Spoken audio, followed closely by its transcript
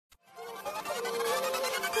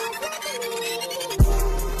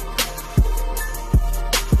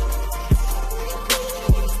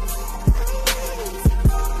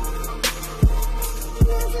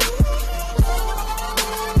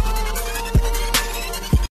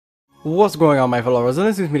What's going on, my fellow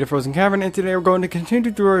residents? It's me, TheFrozenCavern, and today we're going to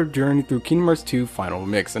continue through our journey through Kingdom Hearts 2 Final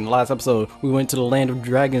Mix. In the last episode, we went to the Land of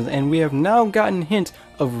Dragons, and we have now gotten a hint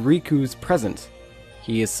of Riku's presence.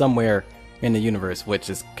 He is somewhere in the universe, which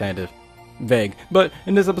is kind of vague. But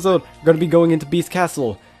in this episode, we're going to be going into Beast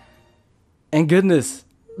Castle. And goodness,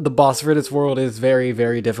 the boss for this world is very,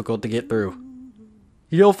 very difficult to get through.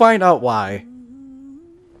 You'll find out why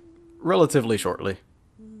relatively shortly.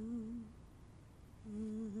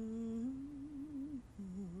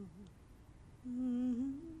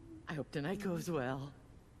 I hope tonight goes well.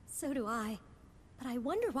 So do I. But I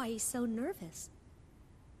wonder why he's so nervous.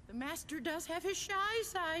 The master does have his shy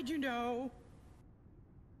side, you know.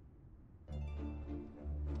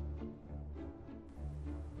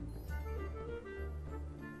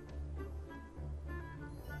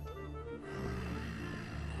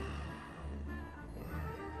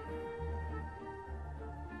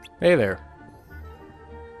 Hey there.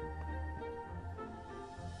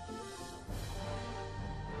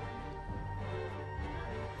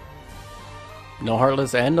 No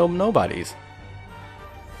Heartless and no Nobodies.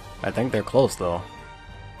 I think they're close though.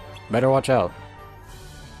 Better watch out.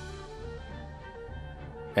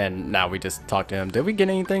 And now we just talked to him. Did we get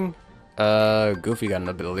anything? Goofy got an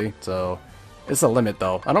ability, so it's a limit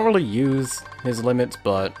though. I don't really use his limits,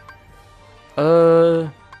 but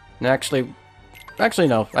actually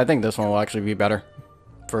no. I think this one will actually be better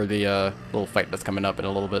for the little fight that's coming up in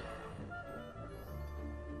a little bit.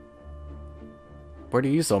 What are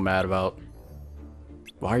you so mad about?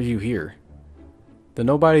 Why are you here? The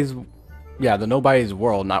Nobody's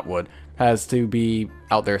world, not wood, has to be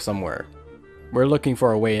out there somewhere. We're looking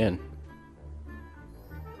for a way in.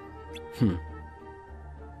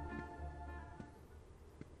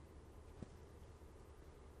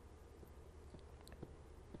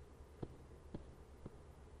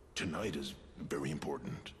 Tonight is very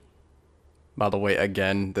important. By the way,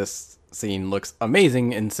 again, this scene looks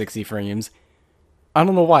amazing in 60 frames. I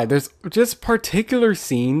don't know why. There's just particular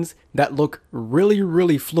scenes that look really,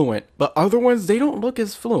 really fluent, but other ones, they don't look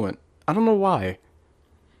as fluent. I don't know why.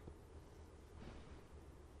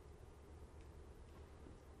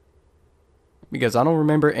 Because I don't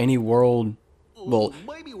remember any world, well,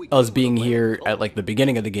 us being here at like the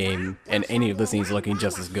beginning of the game and any of the scenes looking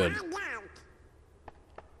just as good.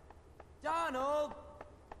 Donald!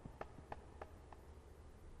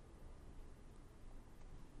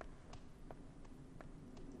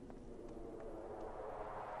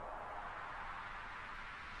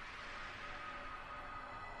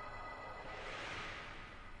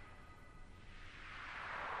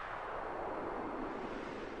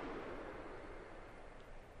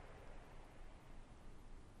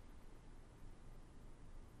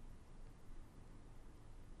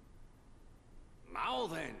 Now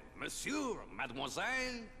then, monsieur, mademoiselle,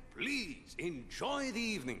 please enjoy the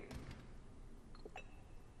evening.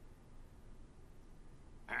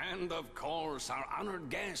 And of course, our honored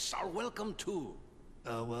guests are welcome too.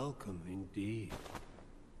 Welcome indeed.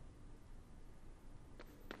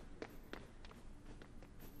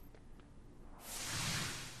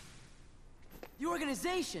 The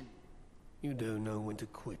organization! You don't know when to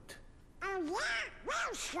quit.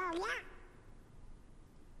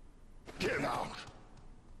 Get out!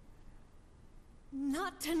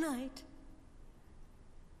 Not tonight.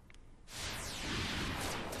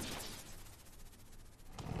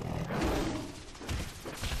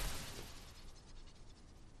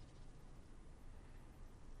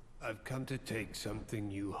 I've come to take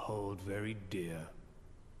something you hold very dear.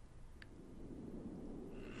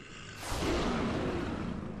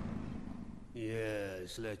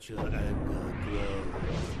 Yes, let your anger grow.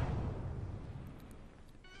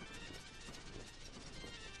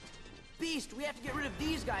 Beast, we have to get rid of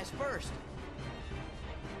these guys first.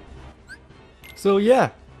 So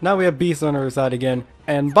yeah, now we have Beast on our side again.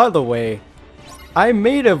 And by the way, I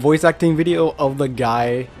made a voice acting video of the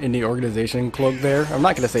guy in the organization cloak there. I'm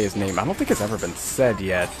not going to say his name. I don't think it's ever been said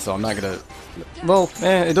yet, so I'm not going to... Well,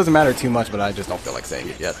 it doesn't matter too much, but I just don't feel like saying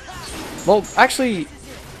it yet. Well, actually...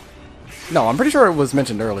 No, I'm pretty sure it was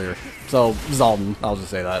mentioned earlier. So, Zalden, I'll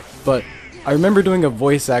just say that. But I remember doing a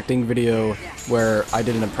voice acting video where I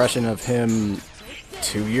did an impression of him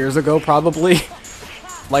 2 years ago, probably.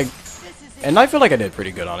 Like, and I feel like I did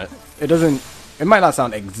pretty good on it. It might not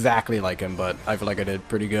sound exactly like him, but I feel like I did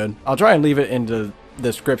pretty good. I'll try and leave it in the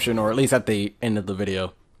description, or at least at the end of the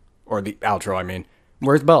video. Or the outro, I mean.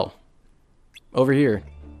 Where's Belle? Over here.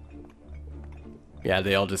 Yeah,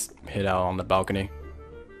 they all just hid out on the balcony.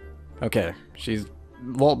 Okay, she's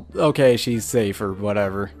safe or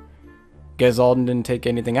whatever. Guess Alden didn't take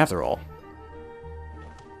anything after all.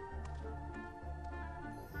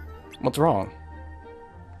 What's wrong?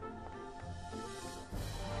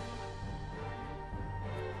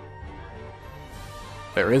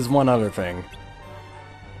 There is one other thing.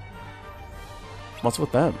 What's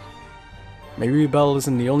with them? Maybe Bell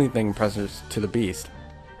isn't the only thing precious to the beast.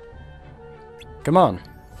 Come on.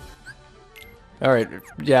 Alright,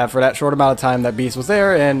 yeah, for that short amount of time that beast was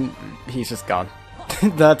there, and he's just gone.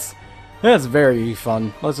 That's very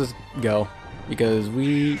fun. Let's just go. Because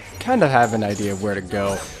we kind of have an idea of where to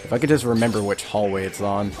go. If I could just remember which hallway it's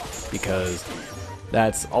on. Because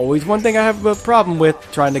that's always one thing I have a problem with,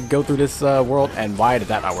 trying to go through this world. And why did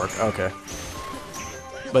that not work? Okay.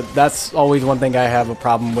 But that's always one thing I have a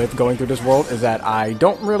problem with going through this world, is that I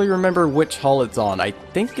don't really remember which hall it's on. I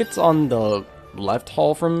think it's on the left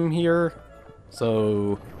hall from here.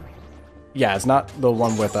 So, yeah, it's not the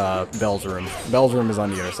one with Bell's room. Bell's room is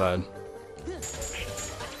on the other side.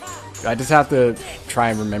 I just have to try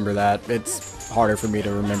and remember that. It's harder for me to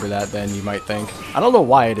remember that than you might think. I don't know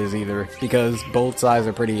why it is either, because both sides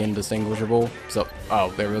are pretty indistinguishable. So, oh,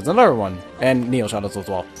 there was another one. And Neil shot us as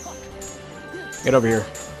well. Get over here.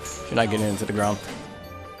 You're not getting into the ground.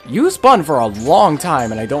 You spun for a long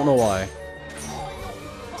time, and I don't know why.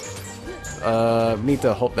 Need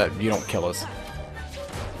to hope that you don't kill us.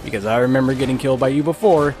 Because I remember getting killed by you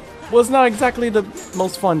before. Was not exactly the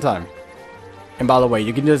most fun time. And by the way,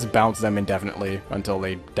 you can just bounce them indefinitely until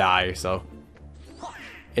they die, so...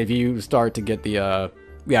 If you start to get the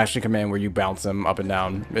action command where you bounce them up and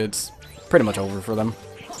down, it's pretty much over for them.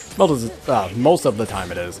 Most of the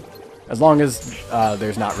time it is. As long as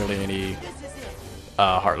there's not really any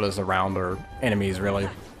Heartless around, or enemies, really.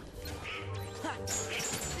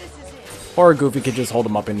 Or Goofy could just hold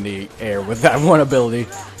him up in the air with that one ability.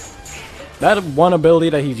 That one ability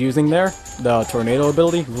that he's using there, the tornado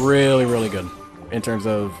ability, really, really good. In terms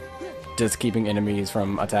of just keeping enemies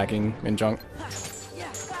from attacking and junk.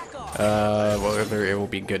 Whether it will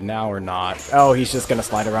be good now or not. Oh, he's just gonna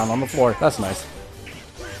slide around on the floor. That's nice.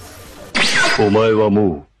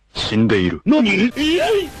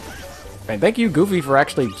 And thank you, Goofy, for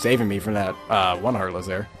actually saving me from that one Heartless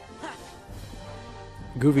there.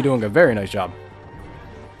 Goofy doing a very nice job.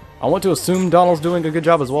 I want to assume Donald's doing a good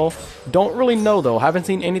job as well. Don't really know, though. Haven't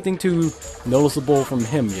seen anything too noticeable from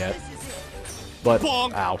him yet. But,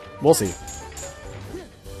 ow. We'll see.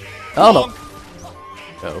 Oh,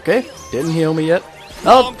 no. Okay. Didn't heal me yet.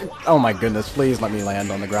 Oh, oh my goodness. Please let me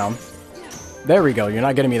land on the ground. There we go. You're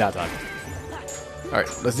not getting me that time. Alright,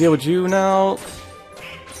 let's deal with you now.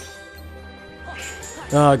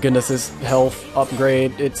 Oh, goodness. This health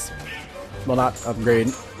upgrade. It's... Well, not upgrade.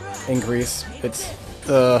 Increase. It's...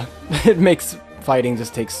 it makes fighting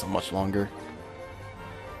just take so much longer.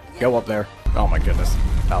 Go up there. Oh my goodness.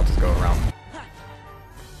 I'll just go around.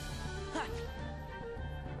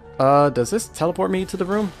 Does this teleport me to the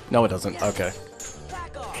room? No, it doesn't. Okay.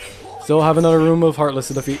 Still have another room of Heartless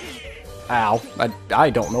to defeat. Ow. I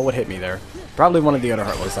don't know what hit me there. Probably one of the other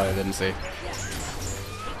Heartless that I didn't see.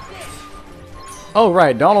 Oh,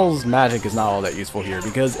 right. Donald's magic is not all that useful here,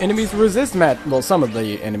 because enemies resist well, some of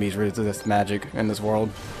the enemies resist magic in this world,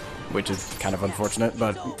 which is kind of unfortunate,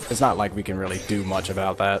 but it's not like we can really do much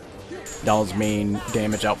about that. Donald's main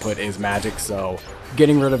damage output is magic, so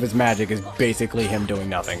getting rid of his magic is basically him doing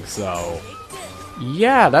nothing, so...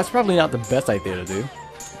 Yeah, that's probably not the best idea to do.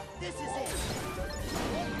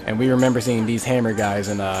 And we remember seeing these hammer guys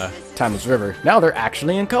in Timeless River. Now they're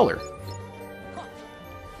actually in color.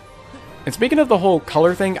 And speaking of the whole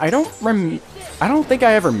color thing, I don't think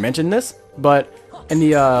I ever mentioned this, but in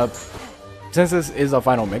the since this is a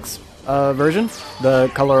final mix version,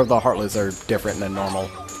 the color of the Heartless are different than normal.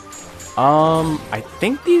 I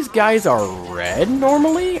think these guys are red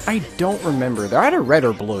normally? I don't remember. They're either red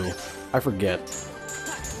or blue. I forget.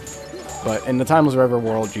 But in the Timeless River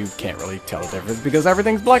world, you can't really tell the difference because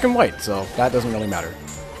everything's black and white, so that doesn't really matter.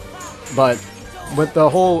 But with the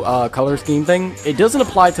whole color scheme thing, it doesn't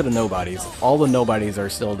apply to the nobodies. All the nobodies are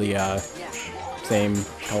still the same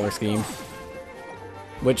color scheme.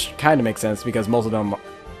 Which kind of makes sense because most of them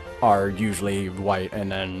are usually white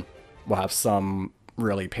and then will have some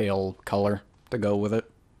really pale color to go with it.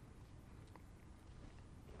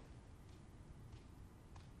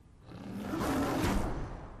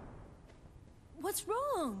 What's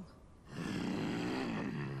wrong?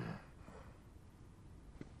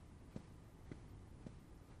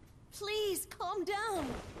 Please, calm down.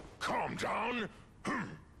 Calm down?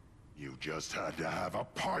 You just had to have a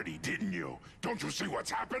party, didn't you? Don't you see what's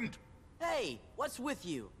happened? Hey, what's with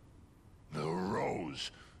you? The rose.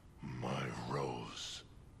 My rose.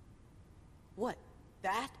 What?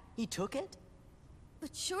 That? He took it?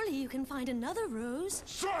 But surely you can find another rose.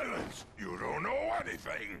 Silence! You don't know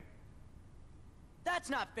anything! That's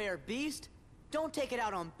not fair, Beast. Don't take it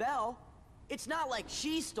out on Belle. It's not like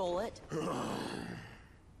she stole it.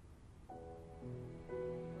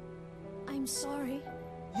 I'm sorry,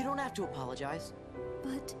 You don't have to apologize.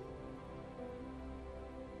 but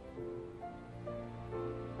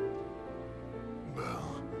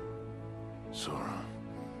Belle, Sora,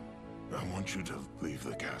 I want you to leave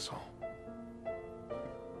the castle.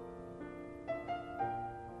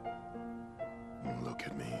 Look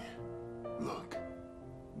at me. Look.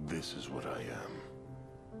 This is what I am.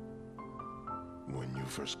 When you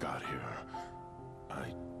first got here,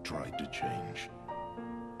 I tried to change.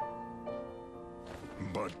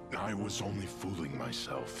 But I was only fooling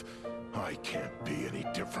myself. I can't be any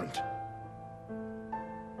different.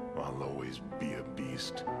 I'll always be a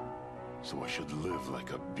beast, so I should live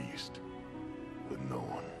like a beast, with no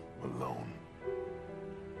one alone.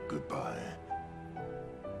 Goodbye,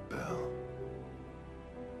 Belle.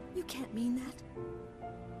 you can't mean that.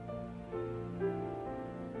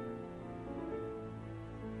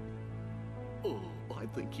 Oh, I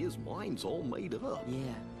think his mind's all made up.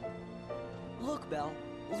 Yeah. Look, Belle,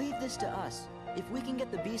 leave this to us. If we can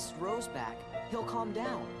get the Beast's rose back, he'll calm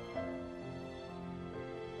down.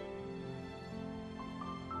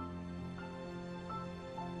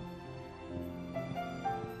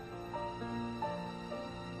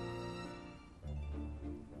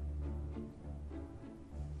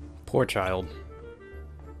 Poor child.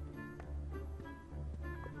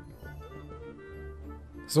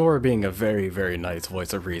 Sora being a very, very nice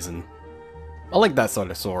voice of reason. I like that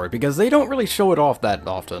sort of Sora because they don't really show it off that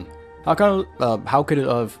often. How could it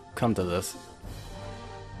have come to this?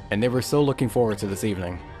 And they were so looking forward to this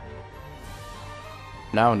evening.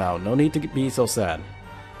 Now, no need to be so sad.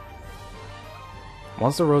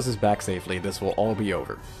 Once the rose is back safely, this will all be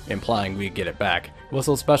over, implying we get it back. What's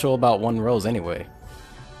so special about one rose anyway?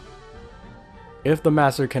 If the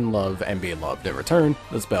Master can love and be loved in return,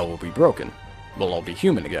 the spell will be broken. We'll all be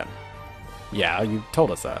human again. Yeah, you told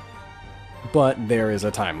us that. But there is a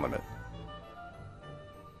time limit.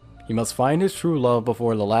 He must find his true love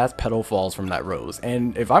before the last petal falls from that rose.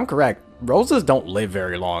 And if I'm correct, roses don't live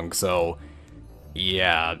very long, so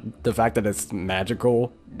yeah, the fact that it's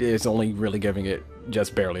magical is only really giving it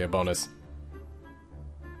just barely a bonus.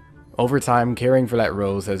 Over time, caring for that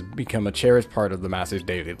rose has become a cherished part of the Master's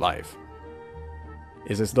daily life.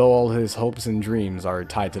 It's as though all his hopes and dreams are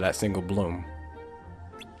tied to that single bloom.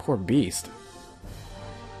 Poor beast.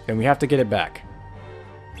 And we have to get it back.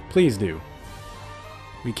 Please do.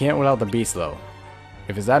 We can't without the beast though.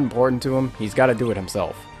 If it's that important to him, he's got to do it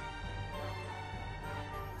himself.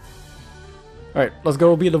 Alright, let's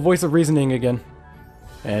go be the voice of reasoning again.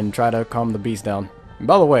 And try to calm the beast down. And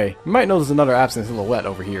by the way, you might notice another absent silhouette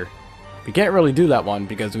over here. We can't really do that one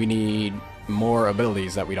because we need more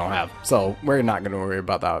abilities that we don't have. So, we're not going to worry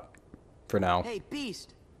about that for now. Hey,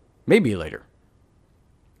 Beast! Maybe later.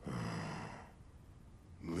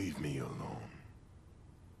 Leave me alone.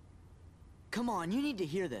 Come on, you need to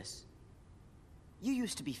hear this. You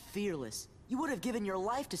used to be fearless. You would have given your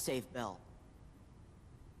life to save Belle.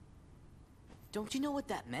 Don't you know what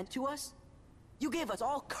that meant to us? You gave us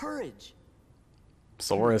all courage.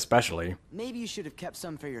 Sora especially. Maybe you should have kept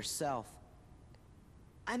some for yourself.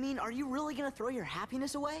 I mean, are you really gonna throw your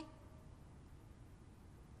happiness away?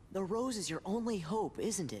 The rose is your only hope,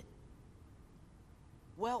 isn't it?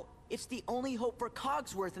 Well, it's the only hope for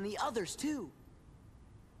Cogsworth and the others, too.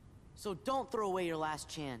 So don't throw away your last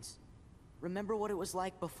chance. Remember what it was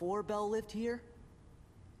like before Belle lived here?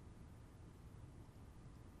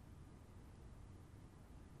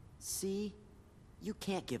 See? You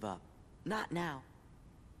can't give up. Not now.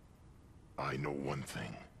 I know one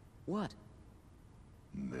thing. What?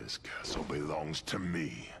 This castle belongs to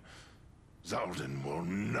me. Zaldin will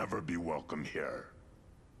never be welcome here.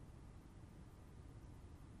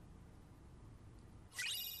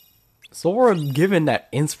 Sora given that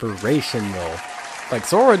inspiration though. Like,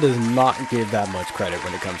 Sora does not give that much credit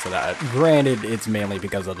when it comes to that. Granted, it's mainly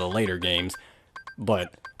because of the later games.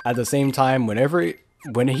 But at the same time,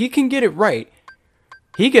 when he can get it right,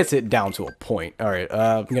 he gets it down to a point. Alright,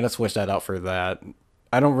 I'm gonna switch that out for that.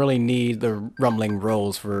 I don't really need the rumbling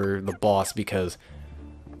rose for the boss because,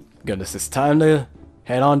 goodness, it's time to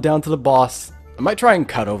head on down to the boss. I might try and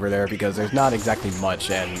cut over there because there's not exactly much,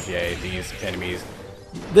 and yeah, these enemies.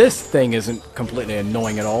 This thing isn't completely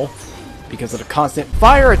annoying at all because of the constant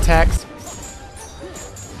fire attacks.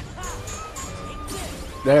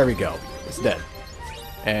 There we go. It's dead.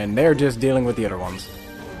 And they're just dealing with the other ones.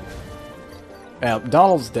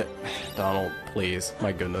 Donald's dead. Donald, please.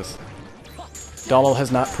 My goodness. Donald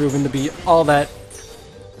has not proven to be all that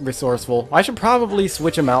resourceful. I should probably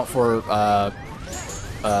switch him out for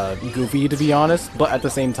Goofy, to be honest, but at the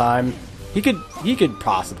same time, he could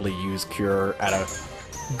possibly use Cure at a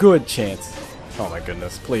good chance. Oh my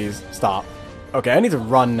goodness, please, stop. Okay, I need to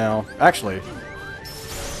run now. Actually,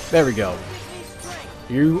 there we go.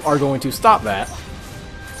 You are going to stop that.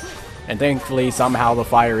 And thankfully, somehow the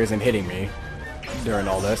fire isn't hitting me during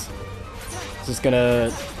all this. Just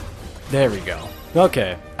gonna... There we go.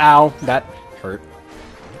 Okay. Ow, that hurt.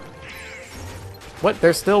 What?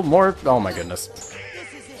 There's still more? Oh my goodness.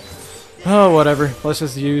 Oh, whatever. Let's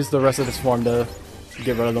just use the rest of this form to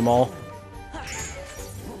get rid of them all.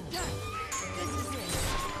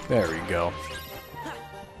 There we go.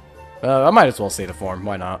 I might as well say the form.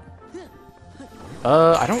 Why not?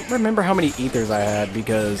 I don't remember how many ethers I had,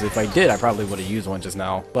 because if I did, I probably would have used one just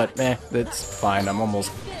now. But, it's fine. I'm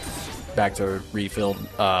almost back to refilled,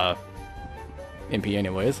 MP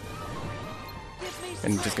anyways.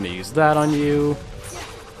 And just gonna use that on you.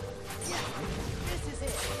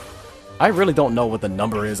 I really don't know what the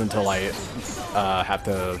number is until I, have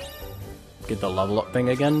to get the level up thing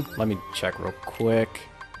again. Let me check real quick.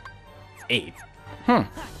 8.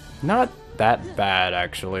 Not that bad,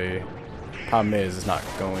 actually. Problem is, it's not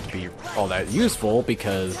going to be all that useful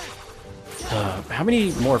because how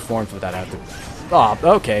many more forms would that have to? Oh,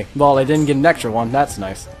 okay. Well, I didn't get an extra one. That's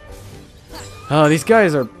nice. These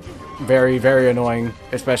guys are very, very annoying,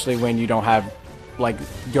 especially when you don't have like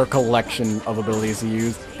your collection of abilities to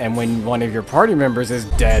use, and when one of your party members is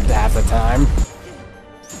dead half the time.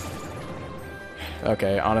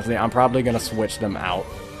 Okay, honestly, I'm probably gonna switch them out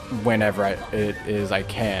whenever I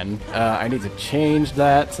can. I need to change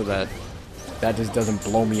that so that just doesn't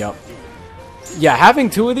blow me up. Yeah, having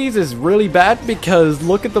 2 of these is really bad because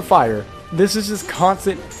look at the fire. This is just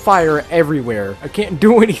constant fire everywhere. I can't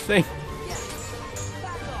do anything.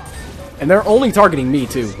 And they're only targeting me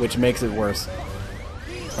too, which makes it worse.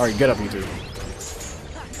 Alright, get up, you two.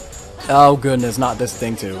 Oh goodness, not this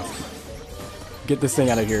thing too. Get this thing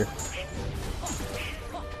out of here.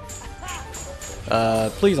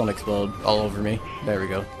 Please don't explode all over me. There we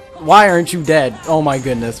go. Why aren't you dead? Oh my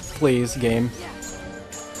goodness. Please, game.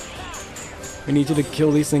 I need you to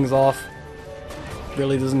kill these things off.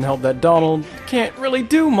 Really doesn't help that Donald can't really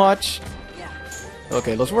do much.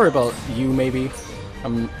 Okay, let's worry about you maybe.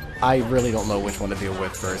 I really don't know which one to deal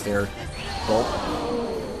with first here. Bolt.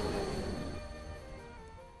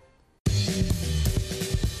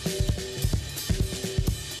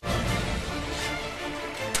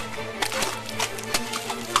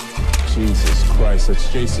 Jesus Christ,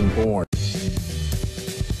 that's Jason Bourne.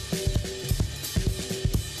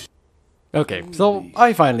 Okay, so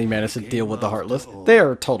I finally managed to deal with the Heartless. They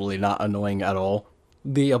are totally not annoying at all.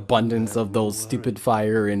 The abundance of those stupid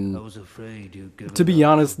fire and... To be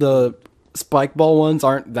honest, the spike ball ones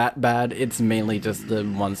aren't that bad. It's mainly just the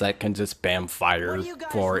ones that can just spam fire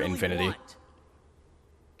for infinity.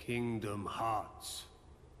 Kingdom Hearts.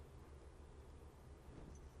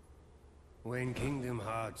 When Kingdom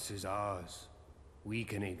Hearts is ours, we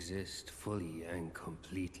can exist fully and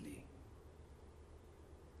completely.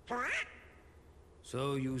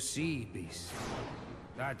 So you see, Beast,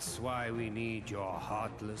 that's why we need your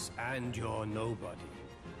Heartless and your Nobody.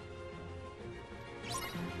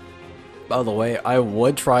 By the way, I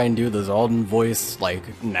would try and do the Zaldin voice,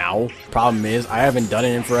 like, now. Problem is, I haven't done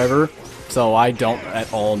it in forever, so I don't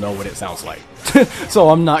at all know what it sounds like. So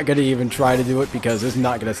I'm not gonna even try to do it because it's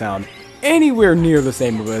not gonna sound anywhere near the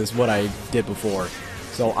same as what I did before.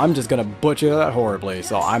 So I'm just gonna butcher that horribly,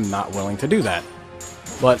 so I'm not willing to do that.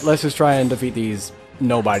 But let's just try and defeat these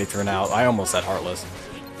Nobody for now. I almost said Heartless.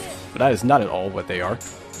 But that is not at all what they are.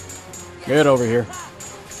 Get over here.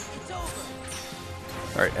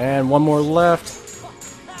 Alright, and one more left.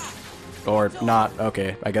 Or not.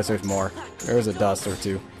 Okay, I guess there's more. There's a dust or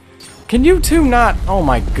two. Can you two not? Oh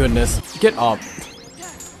my goodness. Get up.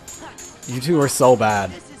 You two are so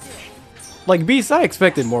bad. Like, Beast, I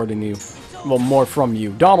expected more than you. Well, more from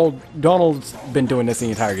you. Donald's been doing this the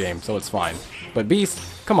entire game, so it's fine. But Beast,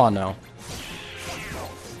 come on now.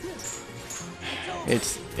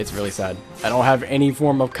 It's really sad. I don't have any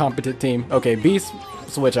form of competent team. Okay, Beast,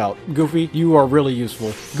 switch out. Goofy, you are really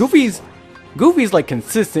useful. Goofy's like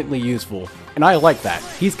consistently useful, and I like that.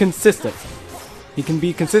 He's consistent. He can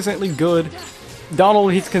be consistently good.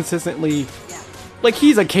 Donald, he's consistently, like,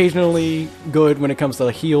 he's occasionally good when it comes to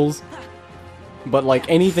heals, but like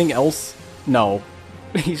anything else, no.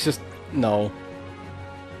 He's just no.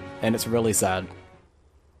 And it's really sad.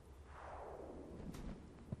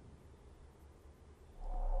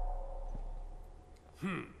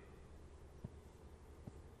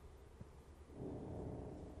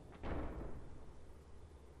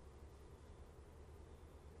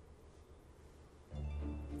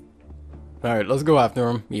 Alright, let's go after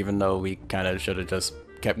him, even though we kind of should have just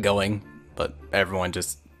kept going, but everyone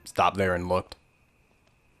just stopped there and looked.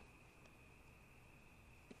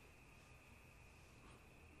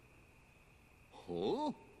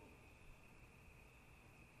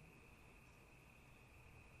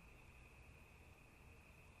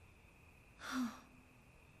 Huh?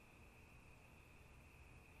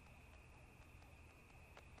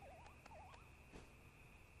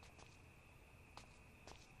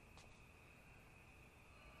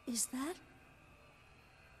 Is that?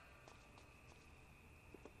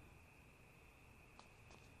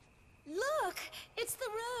 Look! It's the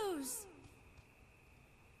rose!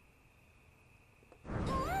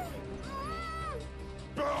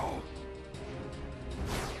 Bell!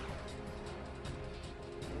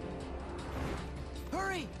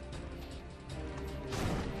 Hurry!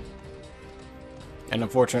 And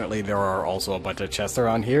unfortunately, there are also a bunch of chests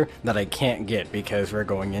around here that I can't get because we're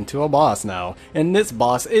going into a boss now. And this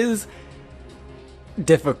boss is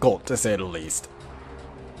difficult, to say the least.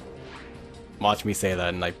 Watch me say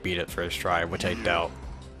that and I beat it first try, which I doubt.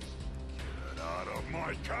 Get out of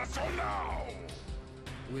my castle now!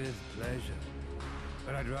 With pleasure.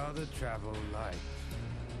 But I'd rather travel light.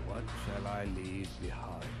 What shall I leave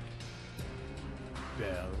behind?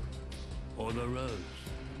 Bell or the rose?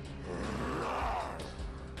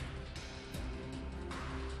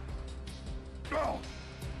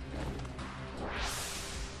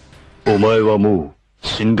 お前はもう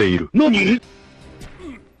死んでいる。何？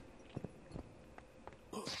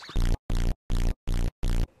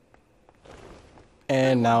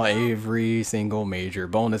 And now every single major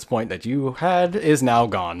bonus point that you had is now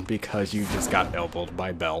gone because you just got elbowed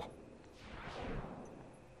by Bell.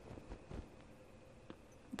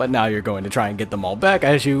 But now you're going to try and get them all back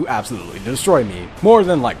as you absolutely destroy me, more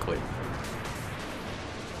than likely.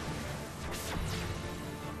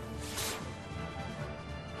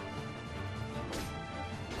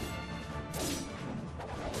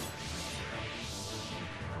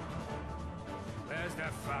 Where's the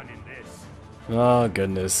fun in this? Oh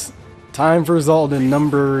goodness. Time for Zaldin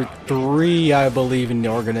number 3, I believe, in the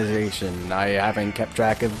organization. I haven't kept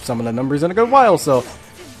track of some of the numbers in a good while, so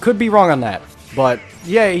could be wrong on that. But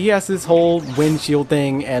yeah, he has this whole windshield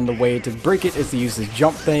thing, and the way to break it is to use his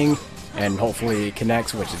jump thing, and hopefully it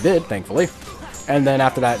connects, which it did, thankfully. And then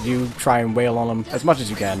after that, you try and wail on him as much as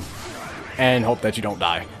you can, and hope that you don't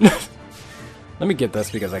die. Let me get this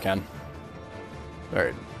because I can.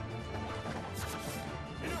 Alright.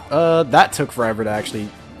 That took forever to actually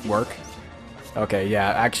work. Okay, yeah,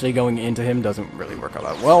 actually going into him doesn't really work all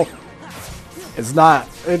that well. It's not,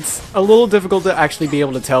 it's a little difficult to actually be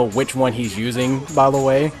able to tell which one he's using, by the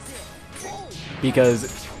way.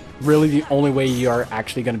 Because really the only way you are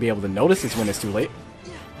actually going to be able to notice is when it's too late.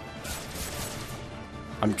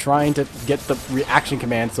 I'm trying to get the reaction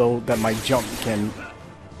command so that my jump can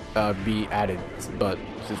be added, but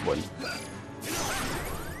it just wouldn't.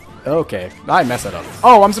 Okay, I messed it up.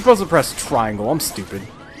 Oh, I'm supposed to press triangle. I'm stupid.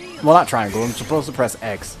 Well, not triangle. I'm supposed to press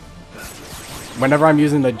X. Whenever I'm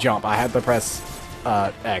using the jump, I have to press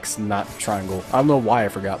X, not triangle. I don't know why I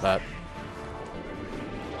forgot that.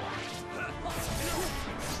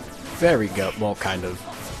 There we go. Well, kind of.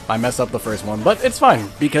 I messed up the first one, but it's fine,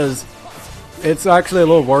 because it's actually a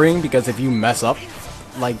little worrying, because if you mess up,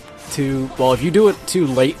 like, well, if you do it too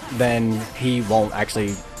late, then he won't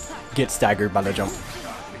actually get staggered by the jump.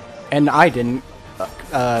 And I didn't.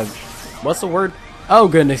 What's the word? Oh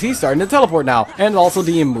goodness, he's starting to teleport now, and also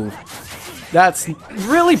the move. That's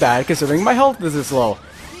really bad considering my health is this low.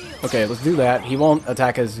 Okay, let's do that. He won't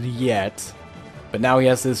attack us yet. But now he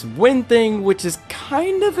has this wind thing, which is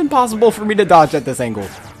kind of impossible for me to dodge at this angle.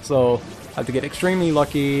 So, I have to get extremely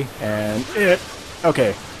lucky, and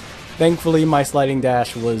okay. Thankfully, my sliding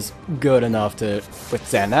dash was good enough to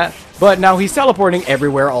withstand that. But now he's teleporting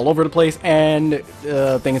everywhere, all over the place, and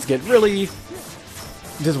things get really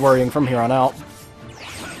just worrying from here on out.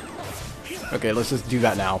 Okay, let's just do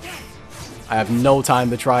that now. I have no time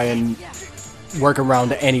to try and work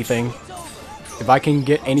around anything. If I can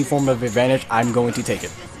get any form of advantage, I'm going to take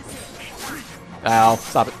it. Ow,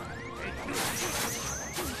 stop it.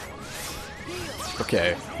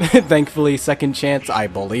 Okay. Thankfully, second chance, I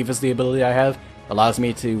believe is the ability I have, allows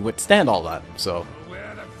me to withstand all that, so.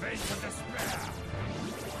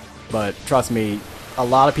 But trust me, a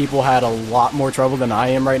lot of people had a lot more trouble than I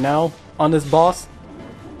am right now on this boss.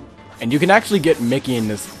 And you can actually get Mickey in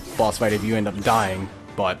this boss fight if you end up dying,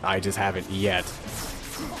 but I just haven't yet.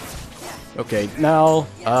 Okay, now,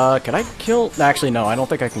 can I kill? Actually, no, I don't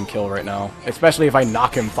think I can kill right now. Especially if I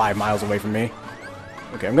knock him 5 miles away from me.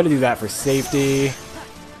 Okay, I'm gonna do that for safety.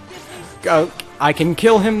 I can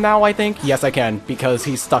kill him now, I think. Yes, I can, because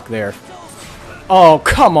he's stuck there. Oh,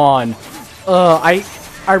 come on. I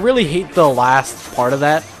really hate the last part of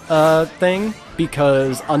that thing,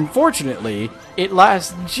 because unfortunately, it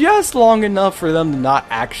lasts just long enough for them to not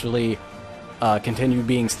actually continue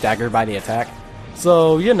being staggered by the attack.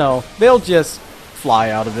 So, you know, they'll just fly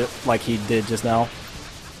out of it like he did just now.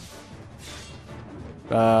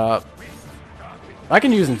 I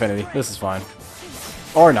can use Infinity. This is fine.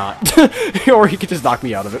 Or not. Or he could just knock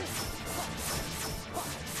me out of it.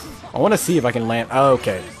 I want to see if I can land.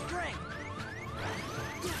 Okay.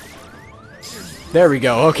 There we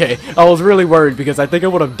go. Okay. I was really worried because I think I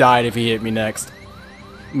would have died if he hit me next.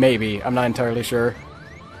 Maybe. I'm not entirely sure.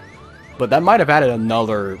 But that might have added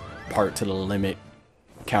another part to the limit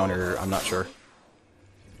counter. I'm not sure.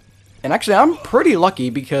 And actually, I'm pretty lucky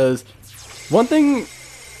because one thing,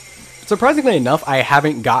 surprisingly enough, I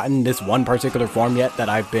haven't gotten this one particular form yet that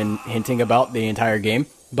I've been hinting about the entire game.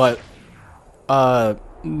 But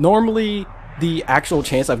normally the actual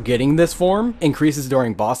chance of getting this form increases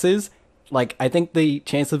during bosses. Like, I think the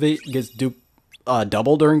chance of it gets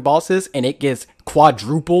double during bosses, and it gets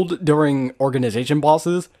quadrupled during organization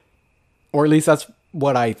bosses. Or at least that's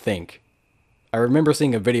what I think. I remember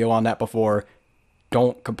seeing a video on that before.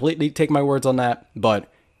 Don't completely take my words on that, but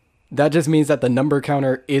that just means that the number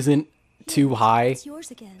counter isn't too high.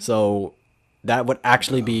 So that would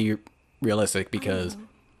actually be realistic, because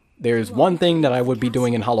there's one thing that I would be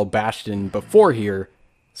doing in Hollow Bastion before here,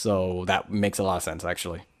 so that makes a lot of sense,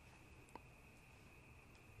 actually.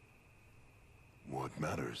 What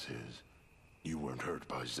matters is you weren't hurt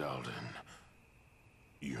by Zaldin.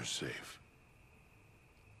 You're safe.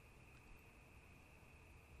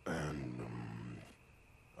 And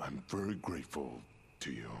I'm very grateful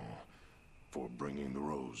to you for bringing the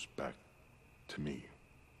rose back to me.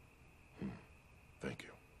 Thank you.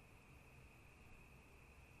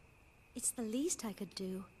 It's the least I could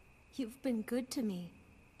do. You've been good to me,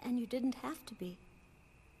 and you didn't have to be.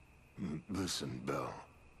 Listen, Belle.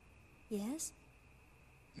 Yes?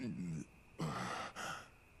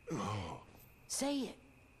 Say it.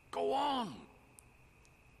 Go on.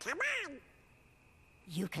 Come on.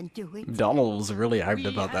 You can do it. Donald was really hyped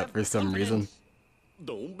about that for some reason.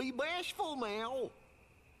 Don't be bashful now.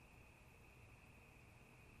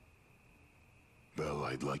 Belle,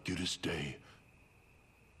 I'd like you to stay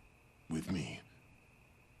with me,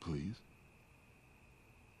 please.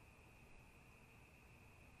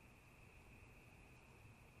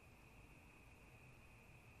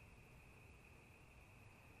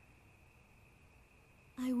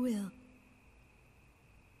 I will.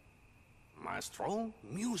 Maestro,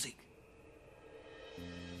 music.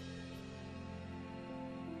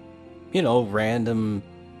 You know, random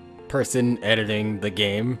person editing the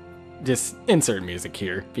game. Just insert music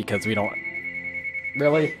here, because we don't...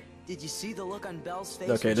 Really? Did you see the look on Belle's face?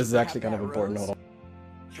 Okay, this is actually kind of important. Hold on.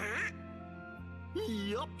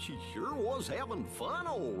 Yup, she sure was having fun,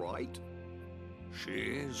 all right. She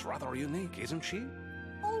is rather unique, isn't she?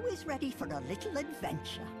 Always ready for a little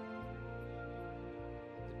adventure.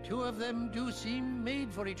 The two of them do seem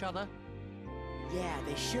made for each other. Yeah,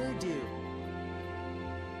 they sure do.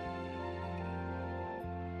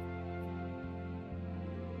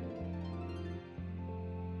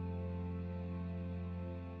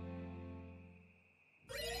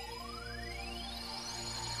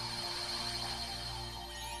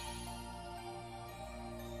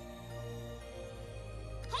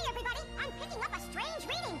 Hey everybody, I'm picking up a strange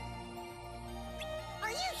reading. Are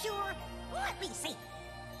you sure? Let me see.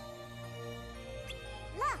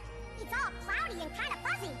 Look, it's all cloudy and kind of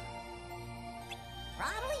fuzzy.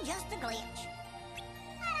 Probably just a glitch.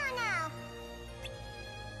 I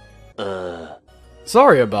don't know.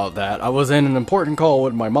 Sorry about that. I was in an important call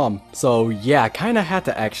with my mom. So yeah, I kind of had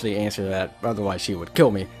to actually answer that. Otherwise she would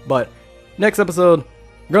kill me. But next episode,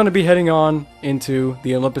 we're going to be heading on into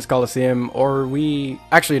the Olympus Coliseum. Or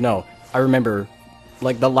actually no. I remember.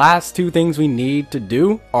 Like, the last two things we need to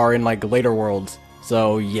do are in, like, later worlds.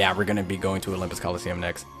 So, yeah, we're gonna be going to Olympus Coliseum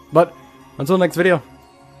next. But, until next video,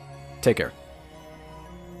 take care.